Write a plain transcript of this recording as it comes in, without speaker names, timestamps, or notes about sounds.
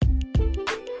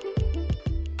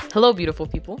Hello, beautiful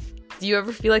people. Do you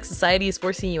ever feel like society is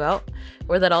forcing you out?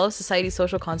 Or that all of society's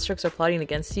social constructs are plotting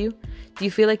against you? Do you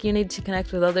feel like you need to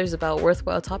connect with others about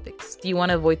worthwhile topics? Do you want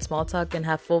to avoid small talk and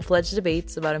have full-fledged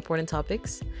debates about important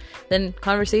topics? Then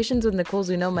Conversations with Nicole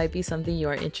Zuno might be something you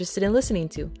are interested in listening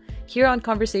to. Here on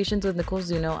Conversations with Nicole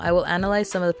Zuno, I will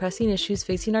analyze some of the pressing issues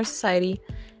facing our society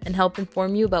and help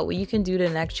inform you about what you can do to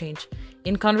enact change.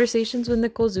 In Conversations with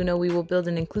Nicole Zuno, we will build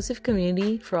an inclusive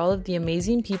community for all of the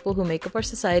amazing people who make up our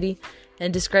society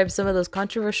and describe some of those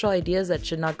controversial ideas that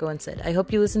should not go unsaid. I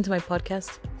hope you listen to my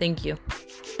podcast. Thank you.